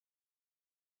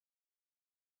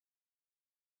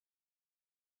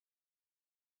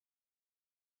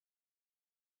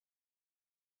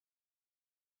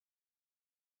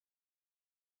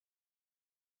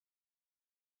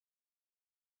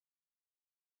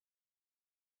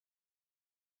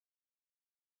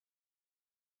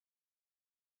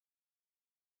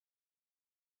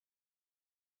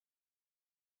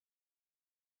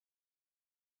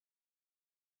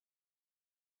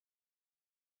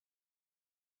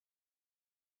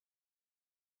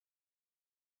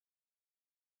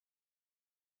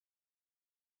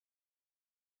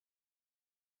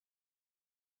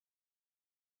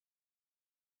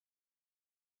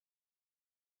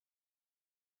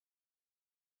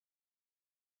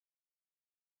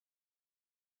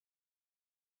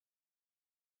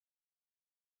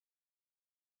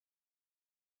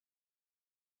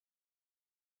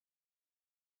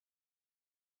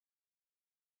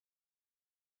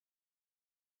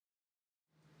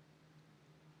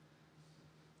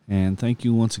And thank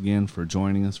you once again for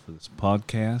joining us for this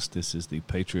podcast. This is the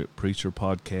Patriot Preacher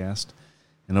Podcast.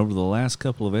 And over the last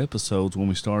couple of episodes, when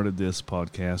we started this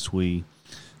podcast, we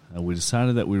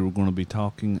decided that we were going to be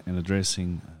talking and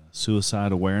addressing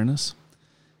suicide awareness.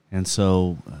 And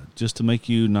so, just to make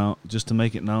it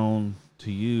known to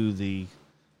you, the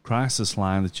crisis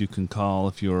line that you can call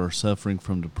if you're suffering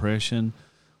from depression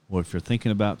or if you're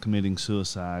thinking about committing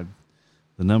suicide,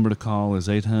 the number to call is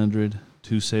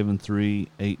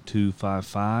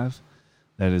 800-273-8255.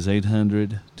 That is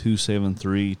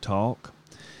 800-273-TALK.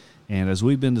 And as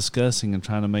we've been discussing and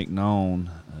trying to make known,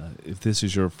 if this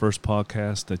is your first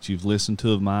podcast that you've listened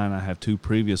to of mine, I have two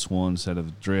previous ones that have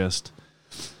addressed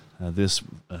this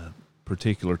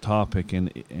particular topic.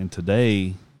 And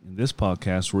today, in this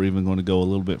podcast, we're even going to go a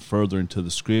little bit further into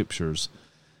the Scriptures.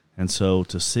 And so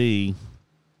to see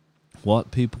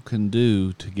what people can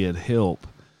do to get help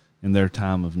in their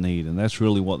time of need. And that's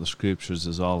really what the Scriptures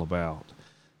is all about.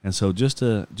 And so just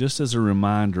as a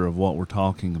reminder of what we're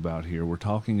talking about here, we're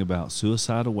talking about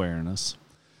suicide awareness.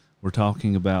 We're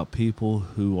talking about people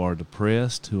who are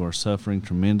depressed, who are suffering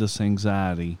tremendous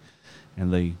anxiety,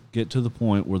 and they get to the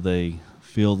point where they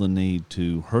feel the need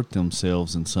to hurt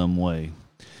themselves in some way.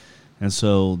 And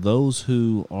so those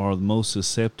who are the most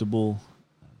susceptible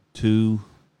to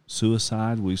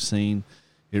suicide, we've seen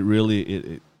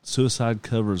suicide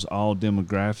covers all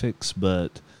demographics,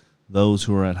 but those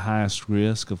who are at highest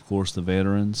risk, of course, the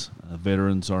veterans.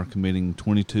 Veterans are committing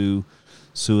 22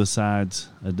 suicides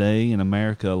a day. In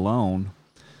America alone,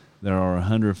 there are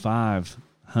 105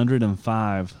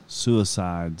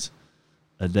 suicides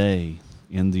a day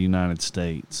in the United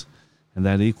States. And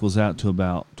that equals out to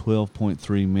about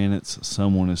 12.3 minutes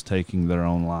someone is taking their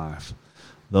own life.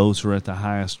 Those who are at the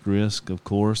highest risk, of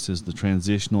course, is the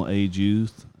transitional age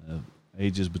youth,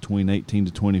 ages between 18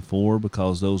 to 24,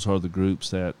 because those are the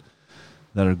groups that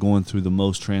are going through the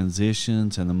most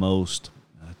transitions and the most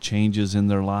changes in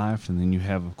their life. And then you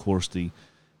have, of course, the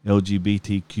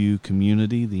LGBTQ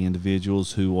community, the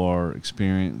individuals who are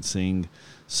experiencing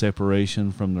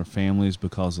separation from their families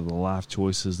because of the life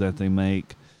choices that they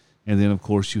make. And then, of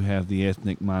course, you have the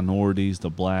ethnic minorities, the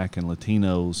Black and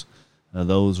Latinos.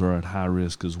 Those are at high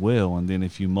risk as well. And then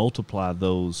if you multiply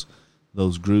those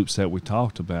groups that we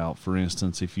talked about, for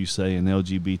instance, if you say an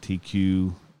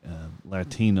LGBTQ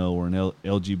Latino or an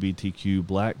LGBTQ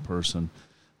Black person,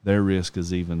 their risk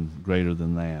is even greater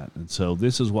than that. And so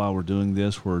this is why we're doing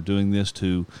this. We're doing this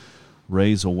to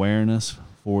raise awareness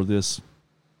for this.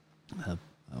 I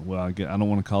don't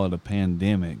want to call it a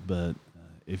pandemic, but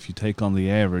if you take on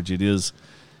the average, it is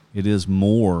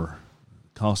more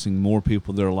costing more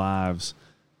people their lives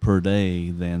per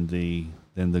day than the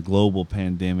global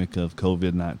pandemic of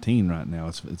COVID-19 right now.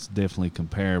 It's definitely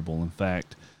comparable. In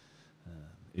fact,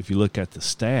 if you look at the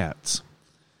stats,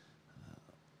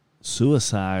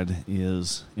 suicide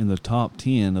is in the top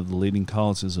 10 of the leading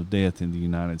causes of death in the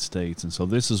United States. And so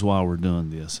this is why we're doing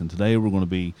this. And today we're going to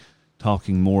be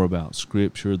talking more about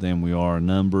Scripture than we are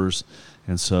numbers.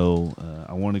 And so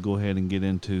I want to go ahead and get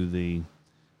into the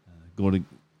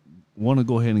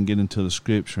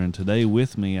Scripture. And today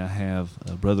with me I have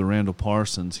Brother Randall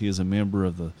Parsons. He is a member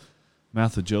of the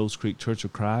Mouth of Joe's Creek Church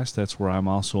of Christ. That's where I'm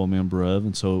also a member of.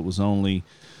 And so it was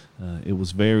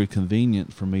very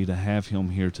convenient for me to have him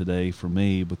here today for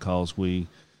me, because we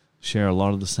share a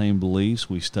lot of the same beliefs.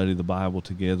 We study the Bible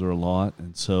together a lot.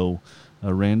 And so,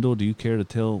 Randall, do you care to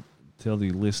tell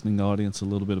the listening audience a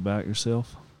little bit about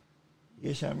yourself?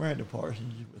 Yes, I'm Randall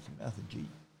Parsons with the Mouth of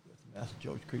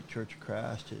Joe's Creek Church of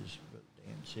Christ, as Brother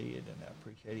Dan said, and I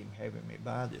appreciate him having me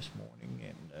by this morning,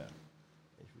 and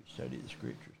as we study the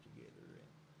Scriptures together.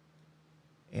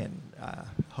 And I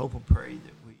hope and pray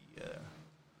that we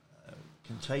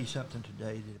can say something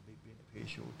today that will be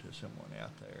beneficial to someone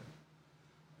out there.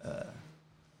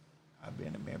 I've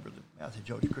been a member of the Mouth of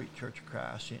Joe's Creek Church of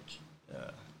Christ since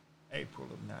April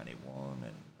of '91,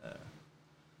 and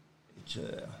it's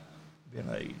been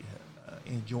a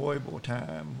enjoyable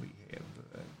time. We have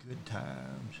good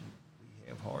times, and we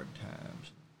have hard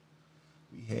times.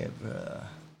 We have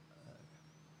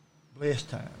blessed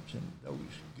times, and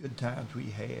those good times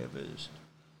we have is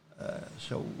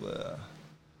so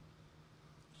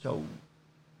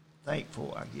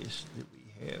thankful, I guess, that we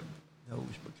have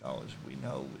those, because we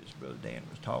know, as Brother Dan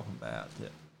was talking about,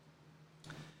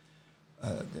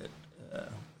 that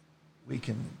we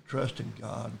can trust in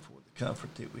God for the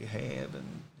comfort that we have,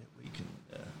 and that we can,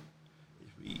 as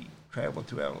we travel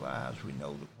through our lives, we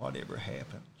know that whatever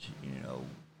happens,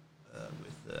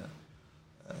 with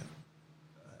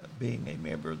being a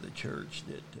member of the church,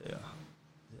 that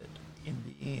in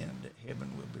the end,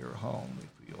 heaven will be our home if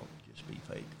we'll just be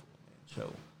faithful. And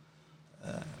so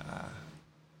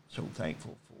so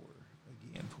thankful for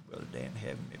Brother Dan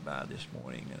having me by this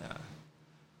morning, and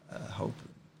I hope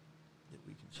that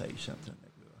we can say something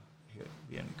that will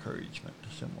be an encouragement to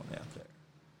someone out there.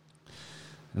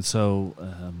 And so,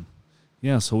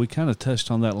 so we kind of touched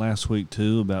on that last week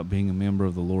too, about being a member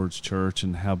of the Lord's church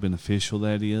and how beneficial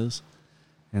that is.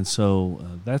 And so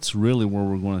that's really where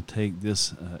we're going to take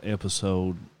this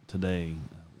episode today.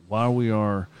 While we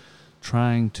are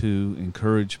trying to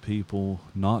encourage people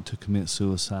not to commit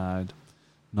suicide,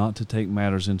 not to take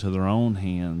matters into their own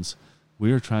hands,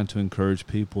 we are trying to encourage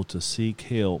people to seek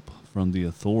help from the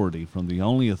authority, from the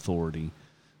only authority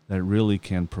that really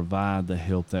can provide the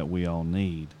help that we all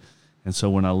need. And so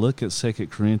when I look at 2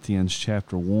 Corinthians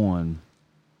chapter 1,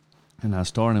 and I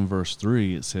start in verse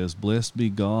 3, it says, "Blessed be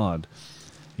God,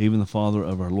 even the Father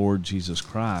of our Lord Jesus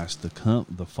Christ,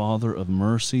 the Father of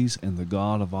mercies and the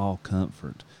God of all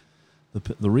comfort." One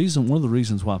of the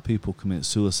reasons why people commit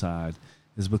suicide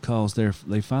is because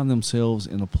they find themselves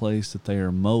in a place that they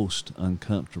are most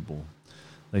uncomfortable.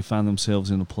 They find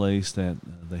themselves in a place that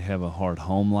they have a hard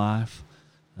home life,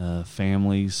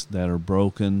 families that are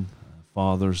broken,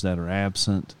 fathers that are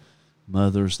absent,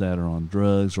 mothers that are on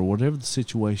drugs, or whatever the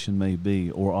situation may be,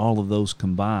 or all of those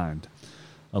combined.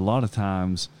 A lot of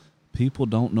times, people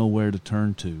don't know where to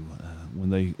turn to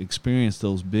when they experience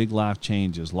those big life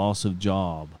changes, loss of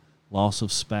job, loss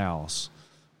of spouse,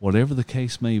 whatever the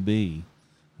case may be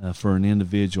for an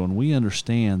individual. And we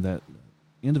understand that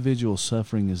individual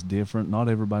suffering is different. Not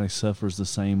everybody suffers the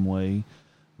same way.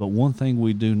 But one thing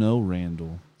we do know,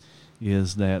 Randall,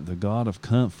 is that the God of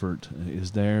comfort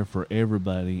is there for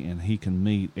everybody, and he can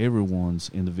meet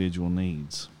everyone's individual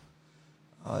needs.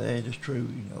 That is true.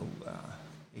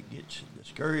 It gets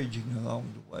discouraging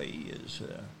along the way as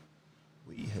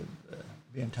we have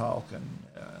been talking.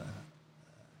 I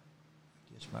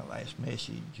guess my last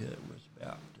message was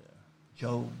about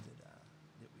Job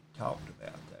that we talked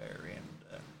about there. And,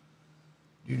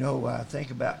 I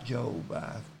think about Job.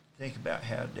 I think about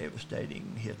how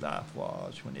devastating his life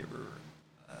was whenever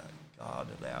God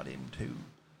allowed him to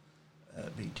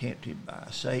be tempted by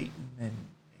Satan, and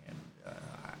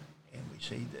we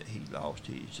see that he lost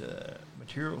his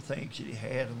material things that he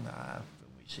had in life,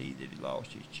 and we see that he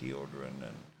lost his children,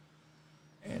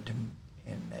 and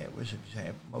that was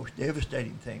the most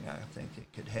devastating thing I think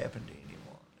that could happen to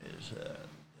anyone is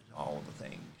all the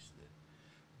things that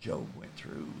Job went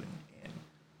through, and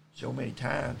so many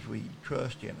times we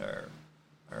trust in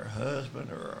our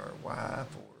husband or our wife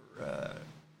or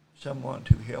someone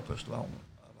to help us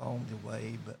along the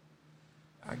way, but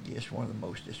I guess one of the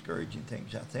most discouraging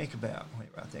things I think about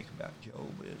whenever I think about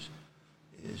Job is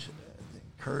the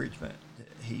encouragement that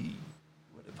he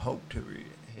would have hoped to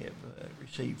have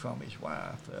received from his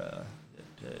wife, but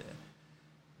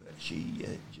she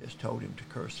just told him to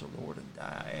curse the Lord and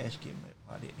die. I asked him,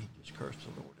 why didn't he just curse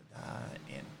the Lord and die?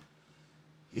 And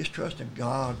his trust in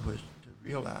God was to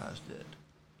realize that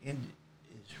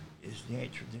is the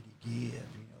answer that he gave.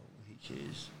 He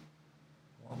says,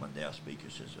 "Woman, thou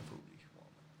speakest as a foolish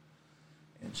woman."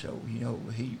 And so,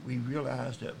 we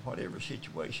realize that whatever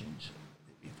situations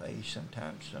that we face,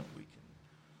 sometimes we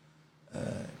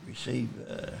can receive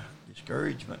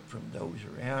discouragement from those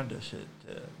around us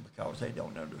because they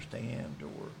don't understand,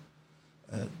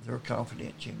 or their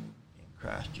confidence in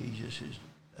Christ Jesus is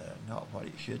not what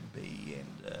it should be,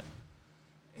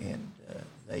 and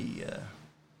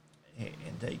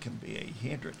they can be a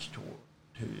hindrance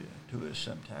to us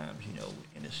sometimes,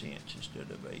 in a sense,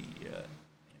 instead of an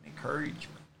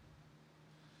encouragement.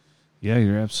 Yeah,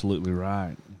 you're absolutely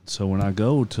right. So when I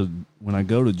go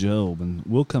to Job, and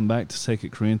we'll come back to 2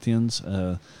 Corinthians,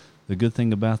 the good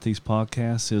thing about these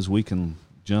podcasts is we can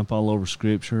jump all over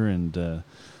Scripture, and the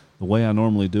way I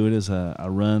normally do it is I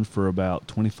run for about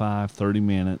 25, 30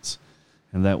 minutes,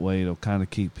 and that way it'll kind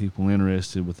of keep people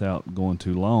interested without going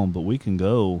too long. But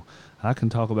I can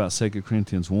talk about 2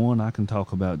 Corinthians 1, I can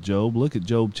talk about Job. Look at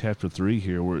Job chapter 3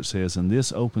 here, where it says, "And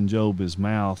this opened Job his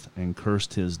mouth and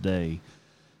cursed his day."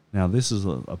 Now, this is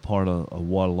a part of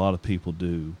what a lot of people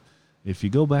do. If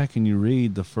you go back and you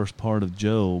read the first part of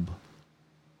Job,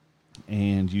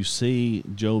 and you see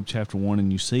Job chapter 1,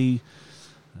 and you see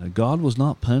God was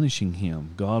not punishing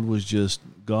him. God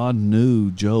knew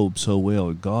Job so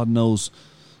well. God knows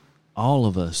all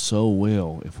of us so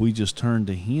well. If we just turn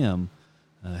to him,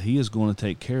 he is going to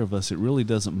take care of us. It really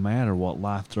doesn't matter what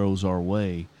life throws our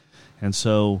way. And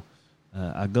so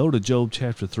I go to Job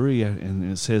chapter 3, and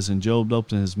it says, "And Job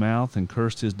opened his mouth and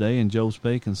cursed his day, and Job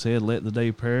spake and said, Let the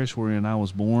day perish wherein I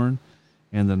was born,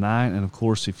 and the night." And of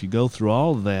course, if you go through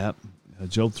all of that,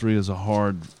 Job 3 is a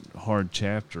hard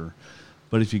chapter.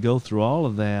 But if you go through all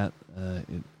of that,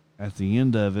 at the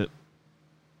end of it,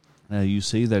 you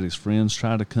see that his friends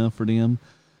try to comfort him.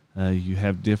 You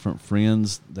have different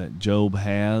friends that Job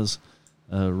has,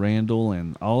 Randall,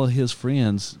 and all of his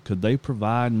friends. Could they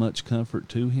provide much comfort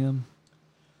to him?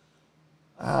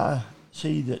 I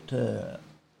see that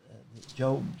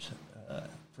Job's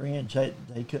friends,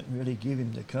 they couldn't really give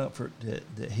him the comfort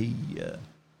that he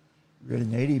really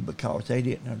needed, because they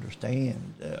didn't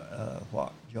understand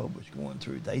what Job was going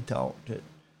through. They thought that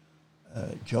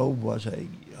Job was a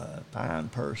fine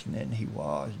person, and he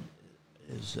was.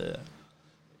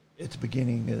 At the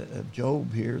beginning of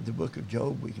Job here, the book of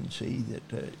Job, we can see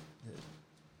that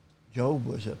Job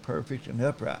was a perfect and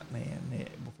upright man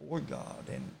before God,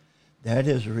 and that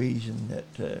is the reason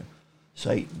that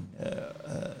Satan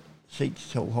seeks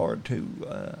so hard to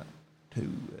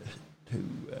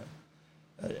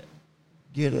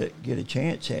get a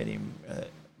chance at him,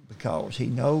 because he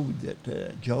knows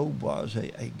that Job was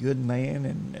a good man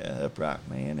and an upright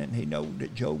man, and he knows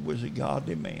that Job was a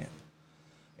godly man.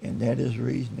 And that is the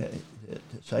reason that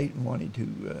Satan wanted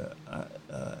to,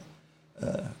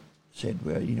 said,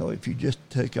 well, you know, if you just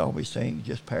took all these things,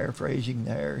 just paraphrasing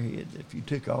there, if you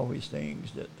took all these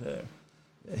things, that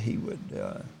he would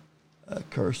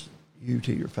curse you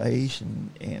to your face, and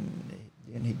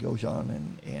then he goes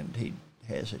on and he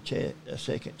has a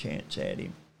second chance at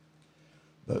him.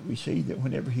 But we see that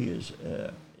whenever he is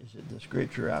it the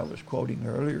scripture I was quoting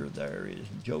earlier there is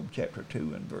Job chapter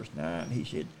 2 and verse 9. He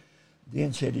said,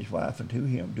 then said his wife unto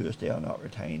him, doest thou not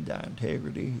retain thy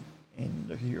integrity? And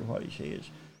look here what he says,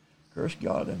 curse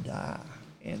God and die.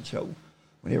 And so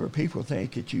whenever people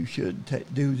think that you should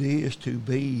do this to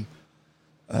be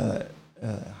in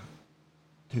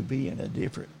a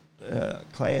different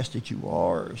class that you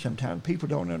are, sometimes people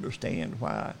don't understand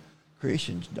why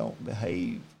Christians don't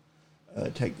behave,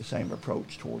 take the same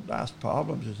approach toward life's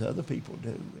problems as other people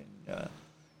do.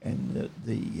 And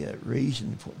the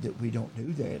reason that we don't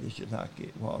do that is just like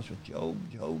it was with Job.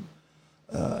 Job,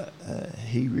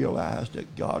 he realized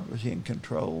that God was in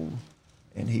control,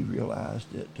 and he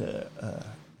realized that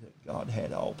God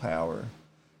had all power,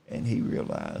 and he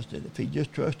realized that if he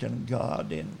just trusted in God,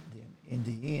 then in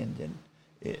the end, then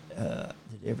that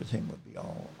everything would be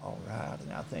all right.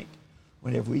 And I think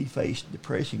whenever we face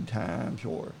depressing times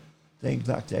or things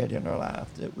like that in our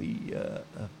life, that we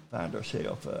find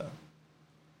ourselves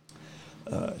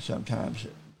sometimes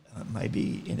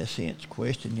maybe in a sense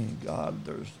questioning God.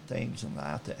 There's things in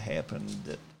life that happen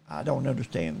that I don't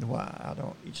understand why.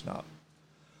 It's not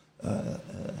that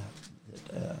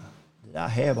I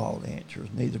have all the answers,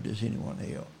 neither does anyone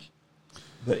else.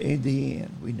 But in the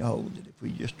end, we know that if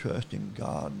we just trust in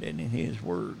God and in His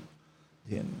Word,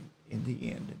 then in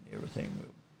the end, everything will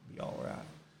be all right.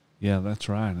 Yeah, that's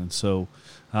right. And so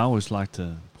I always like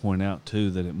to point out,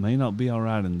 too, that it may not be all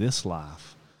right in this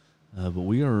life, but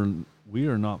we are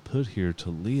not put here to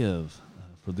live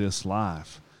for this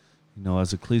life. You know,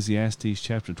 as Ecclesiastes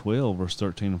chapter 12, verse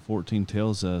 13 and 14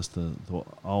 tells us, the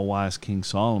all-wise King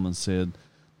Solomon said,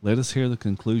 let us hear the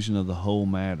conclusion of the whole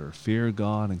matter. Fear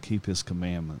God and keep His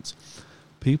commandments.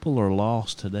 People are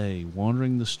lost today,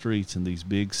 wandering the streets in these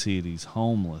big cities,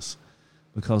 homeless,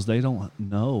 because they don't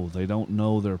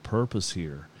know their purpose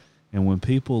here. And when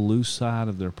people lose sight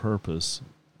of their purpose,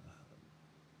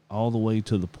 all the way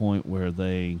to the point where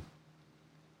they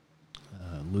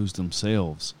lose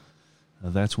themselves,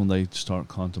 that's when they start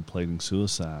contemplating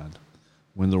suicide,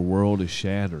 when their world is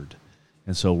shattered.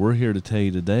 And so we're here to tell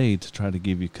you today to try to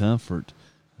give you comfort.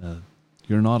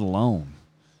 You're not alone.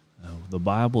 The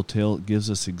Bible gives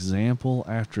us example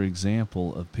after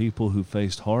example of people who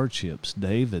faced hardships.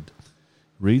 David,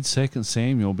 read 2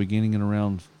 Samuel beginning in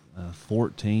around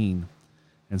 14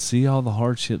 and see all the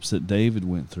hardships that David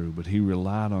went through, but he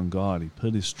relied on God. He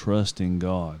put his trust in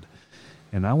God.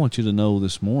 And I want you to know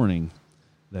this morning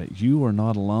that you are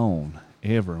not alone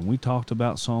ever. And we talked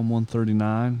about Psalm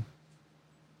 139,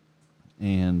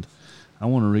 and I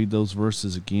want to read those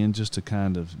verses again just to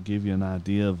kind of give you an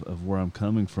idea of where I'm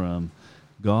coming from.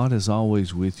 God is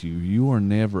always with you. You are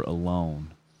never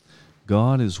alone.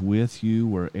 God is with you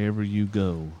wherever you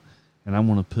go. And I'm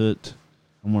going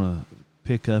to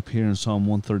pick up here in Psalm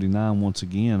 139 once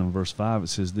again. In verse 5 it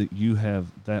says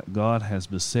that God has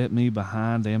beset me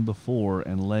behind and before,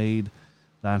 and laid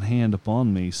thine hand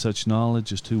upon me. Such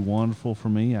knowledge is too wonderful for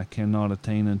me, I cannot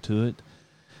attain unto it.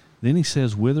 Then he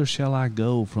says, whither shall I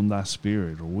go from thy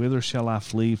spirit, or whither shall I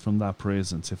flee from thy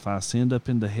presence? If I ascend up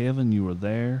into heaven, you are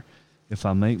there. If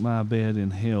I make my bed in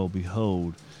hell,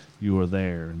 behold, you are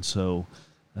there. And so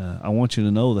I want you to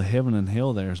know the heaven and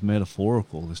hell there is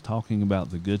metaphorical. It's talking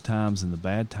about the good times and the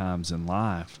bad times in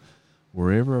life.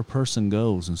 wherever a person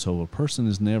goes. And so a person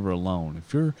is never alone.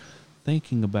 If you're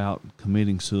thinking about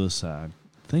committing suicide,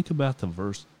 think about the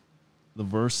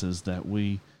verses that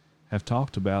we have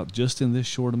talked about just in this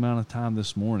short amount of time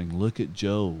this morning. Look at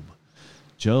Job.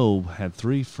 Job had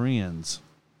three friends.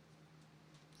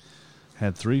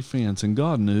 And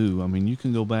God knew. I mean, you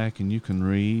can go back and you can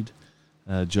read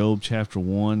Job chapter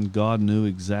 1. God knew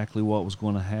exactly what was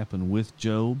going to happen with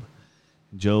Job.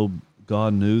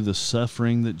 God knew the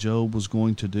suffering that Job was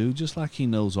going to do, just like he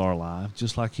knows our life,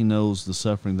 just like he knows the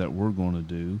suffering that we're going to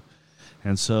do.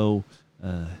 And so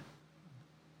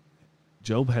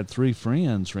Job had three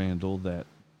friends, Randall, that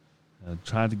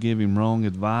tried to give him wrong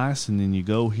advice. And then you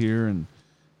go here and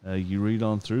you read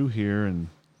on through here and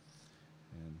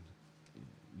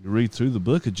you read through the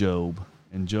book of Job,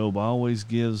 and Job always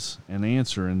gives an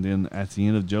answer. And then at the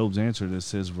end of Job's answer, it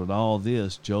says, with all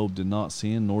this, Job did not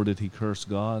sin, nor did he curse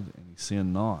God, and he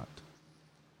sinned not.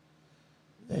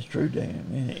 That's true, Dan.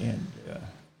 And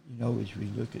as we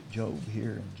look at Job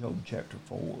here in Job chapter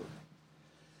 4,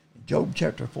 in Job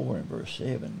chapter 4 and verse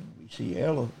 7, we see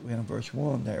in verse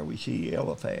 1 there, we see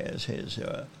Eliphaz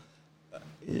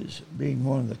is being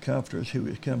one of the comforters who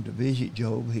has come to visit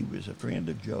Job. He was a friend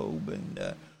of Job, and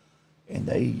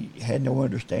they had no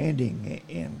understanding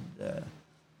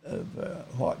of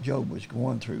what Job was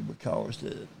going through, because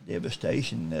the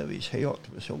devastation of his health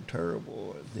was so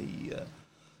terrible. The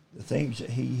things that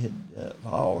he had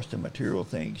lost, the material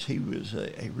things. He was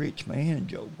a rich man,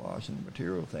 Job was, and the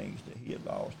material things that he had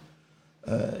lost.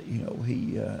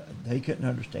 They couldn't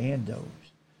understand those.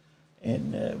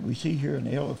 And we see here in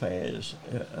Eliphaz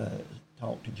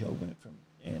talk to Job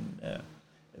in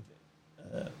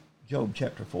Job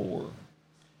chapter 4.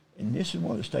 And this is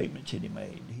one of the statements that he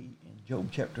made. In Job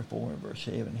chapter 4 and verse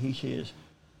 7, he says,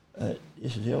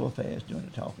 this is Eliphaz doing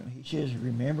the talking. He says,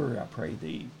 remember, I pray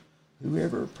thee,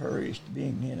 whoever perished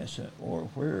being innocent, or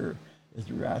where is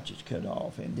the righteous cut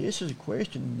off? And this is a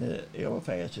question that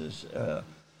Eliphaz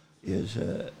is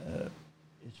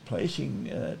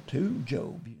placing to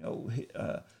Job.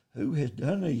 Who has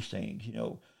done these things? He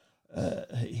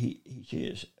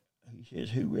says,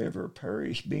 whoever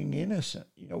perished being innocent.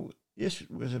 This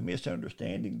was a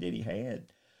misunderstanding that he had.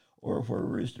 Or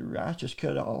where is the righteous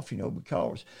cut off?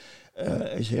 Because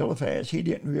as Eliphaz, he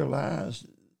didn't realize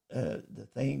the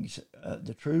things,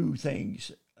 the true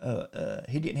things.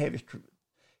 He didn't have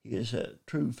his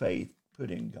true faith put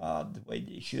in God the way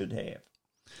that he should have.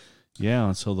 Yeah,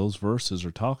 and so those verses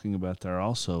are talking about there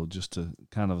also, just a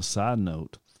kind of a side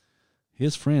note.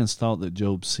 His friends thought that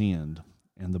Job sinned,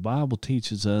 and the Bible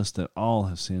teaches us that all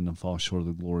have sinned and fall short of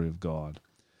the glory of God.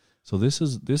 So this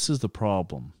is the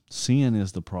problem. Sin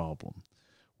is the problem.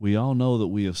 We all know that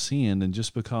we have sinned, and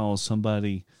just because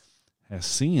somebody has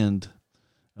sinned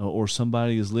or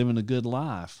somebody is living a good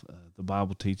life, the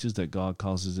Bible teaches that God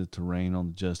causes it to rain on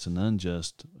the just and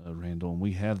unjust, Randall, and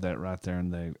we have that right there in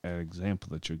that example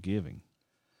that you're giving.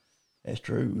 That's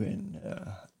true, and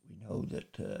we know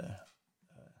that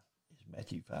it's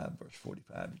Matthew 5, verse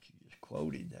 45 that you just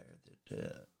quoted there,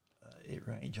 that it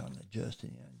rains on the just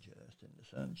and the unjust, and the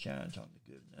sun shines on the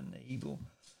good and the evil.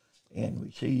 And we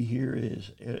see here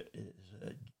is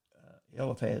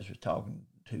Eliphaz was talking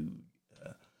to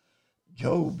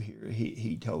Job here.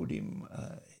 He told him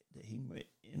that he,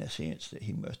 in a sense, that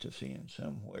he must have sinned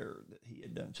somewhere, that he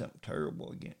had done something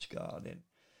terrible against God.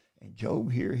 And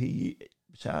Job here,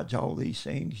 besides all these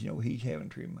things, he's having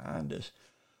to remind us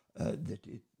that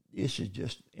this is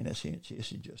just, in a sense,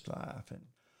 this is just life. And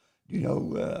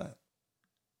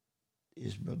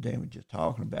as Brother Dan was just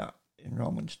talking about in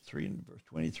Romans 3 and verse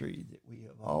 23, that we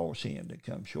have all sinned and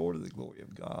come short of the glory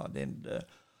of God.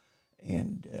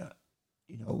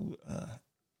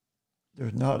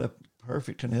 There's not a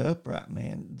perfect and upright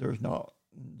man. There's not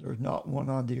one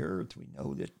on the earth. We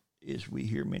know that, as we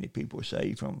hear many people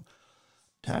say from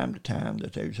time to time,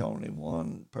 that there's only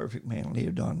one perfect man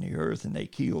lived on the earth, and they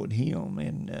killed him.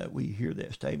 And we hear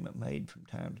that statement made from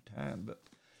time to time. But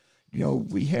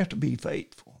we have to be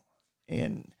faithful.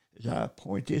 And as I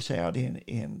point this out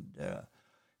in my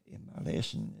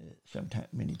lesson,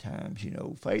 many times,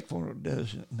 faithfulness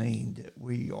doesn't mean that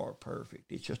we are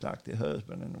perfect. It's just like the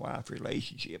husband and wife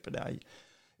relationship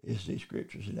is the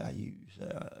scriptures that I use.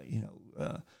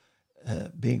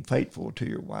 Being faithful to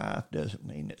your wife doesn't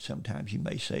mean that sometimes you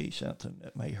may say something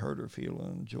that may hurt her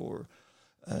feelings, or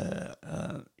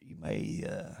you may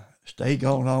stay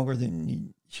gone longer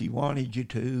than she wanted you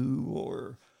to,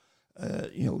 or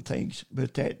things.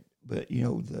 But the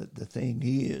thing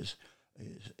is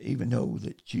even though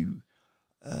that you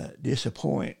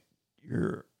disappoint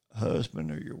your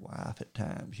husband or your wife at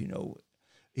times,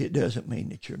 it doesn't mean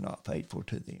that you're not faithful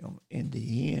to them. In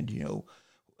the end,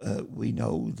 we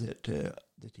know that the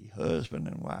husband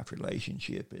and wife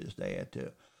relationship is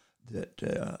that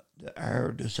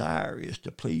our desire is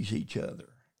to please each other,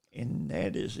 and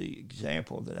that is the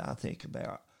example that I think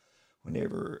about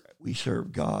whenever we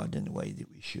serve God in the way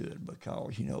that we should.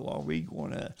 Because are we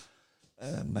going to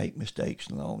make mistakes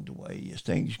along the way? Is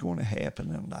things going to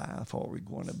happen in life? Are we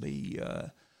going to be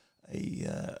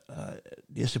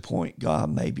disappoint God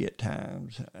maybe at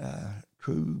times?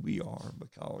 True, we are,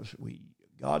 because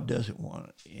God doesn't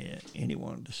want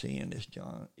anyone to sin, as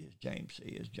James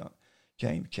says.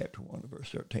 James chapter 1 verse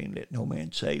 13, let no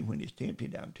man say when he's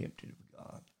tempted, I'm tempted of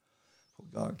God. For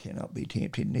God cannot be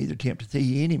tempted, neither tempteth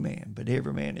he any man, but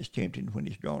every man is tempted when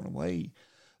he's drawn away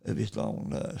of his own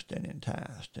lust and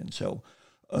enticed. And so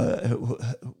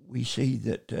we see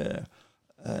that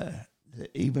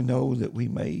even though that we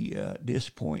may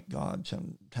disappoint God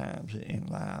sometimes in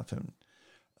life, and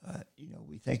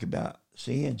we think about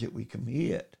sins that we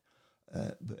commit,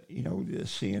 but the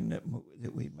sin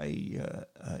that we may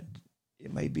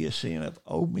it may be a sin of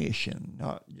omission,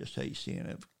 not just a sin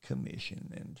of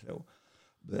commission, and so,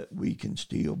 but we can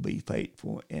still be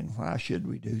faithful. And why should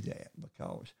we do that?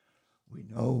 Because we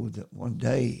know that one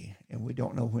day, and we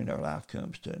don't know when our life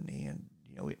comes to an end.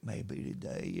 It may be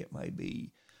today, it may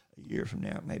be a year from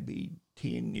now, it may be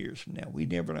 10 years from now. We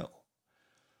never know.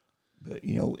 But,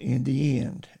 in the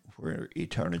end, where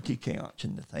eternity counts,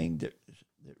 and the thing that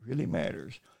really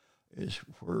matters is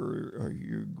where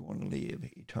you're going to live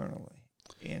eternally.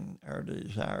 And our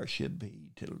desire should be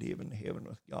to live in heaven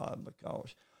with God,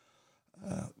 because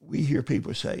we hear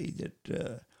people say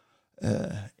that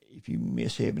if you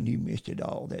miss heaven, you missed it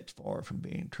all. That's far from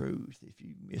being truth. If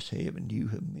you miss heaven, you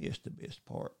have missed the best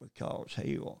part, because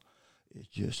hell is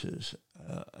just as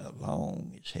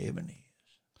long as heaven is.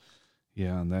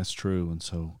 Yeah, and that's true. And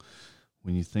so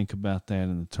when you think about that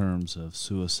in the terms of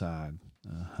suicide,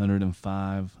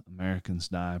 105 Americans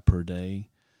die per day.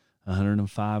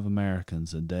 105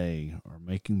 Americans a day are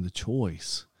making the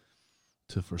choice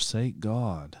to forsake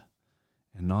God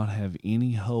and not have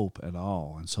any hope at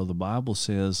all. And so the Bible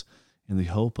says, in the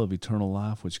hope of eternal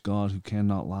life, which God, who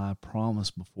cannot lie,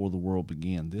 promised before the world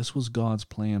began. This was God's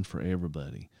plan for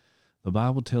everybody. The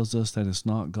Bible tells us that it's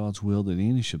not God's will that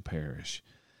any should perish.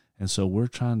 And so we're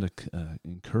trying to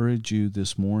encourage you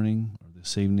this morning or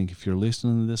this evening, if you're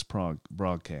listening to this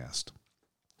broadcast,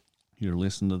 you're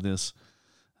listening to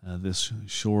this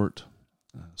short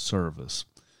service.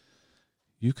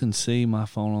 You can see my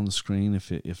phone on the screen.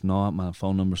 If not, my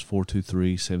phone number is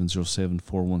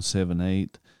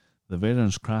 423-707-4178. The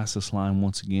Veterans Crisis Line,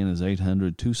 once again, is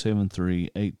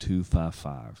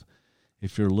 800-273-8255.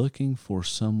 If you're looking for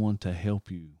someone to help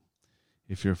you,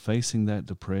 if you're facing that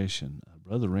depression,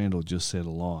 Brother Randall just said a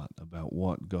lot about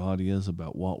what God is,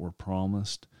 about what we're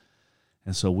promised.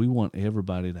 And so we want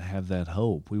everybody to have that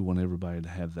hope. We want everybody to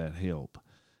have that help.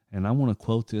 And I want to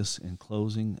quote this in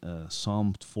closing,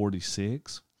 Psalm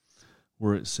 46,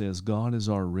 where it says, God is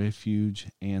our refuge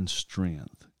and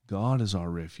strength. God is our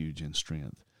refuge and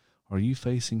strength. Are you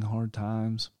facing hard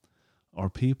times? Are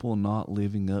people not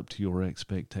living up to your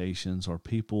expectations? Are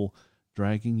people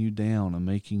dragging you down and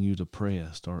making you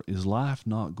depressed? Or is life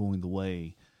not going the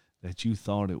way that you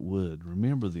thought it would?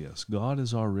 Remember this, God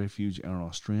is our refuge and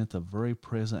our strength, a very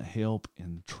present help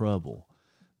in trouble.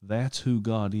 That's who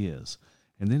God is.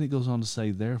 And then it goes on to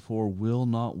say, therefore will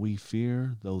not we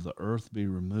fear, though the earth be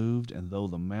removed, and though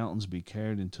the mountains be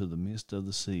carried into the midst of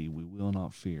the sea, we will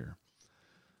not fear.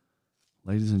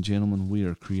 Ladies and gentlemen, we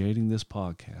are creating this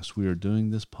podcast. We are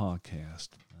doing this podcast,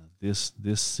 this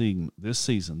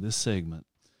segment,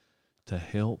 to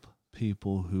help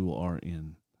people who are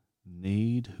in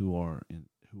need, who are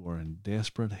in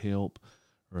desperate help,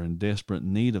 or in desperate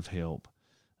need of help,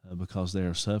 because they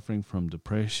are suffering from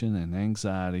depression and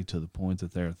anxiety to the point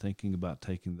that they are thinking about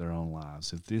taking their own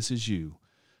lives. If this is you,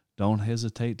 don't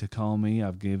hesitate to call me.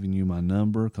 I've given you my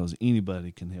number because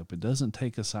anybody can help. It doesn't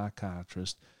take a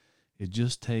psychiatrist. It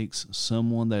just takes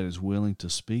someone that is willing to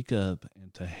speak up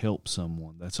and to help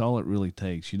someone. That's all it really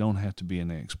takes. You don't have to be an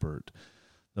expert.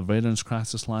 The Veterans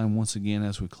Crisis Line, once again,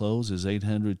 as we close, is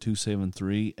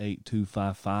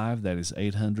 800-273-8255. That is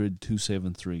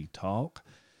 800-273-TALK.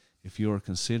 If you are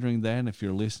considering that, and if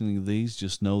you're listening to these,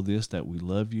 just know this, that we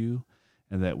love you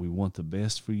and that we want the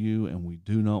best for you, and we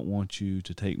do not want you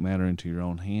to take matter into your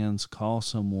own hands. Call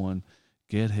someone,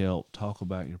 get help, talk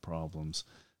about your problems.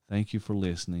 Thank you for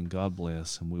listening. God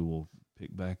bless, and we will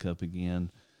pick back up again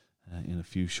in a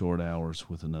few short hours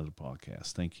with another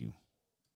podcast. Thank you.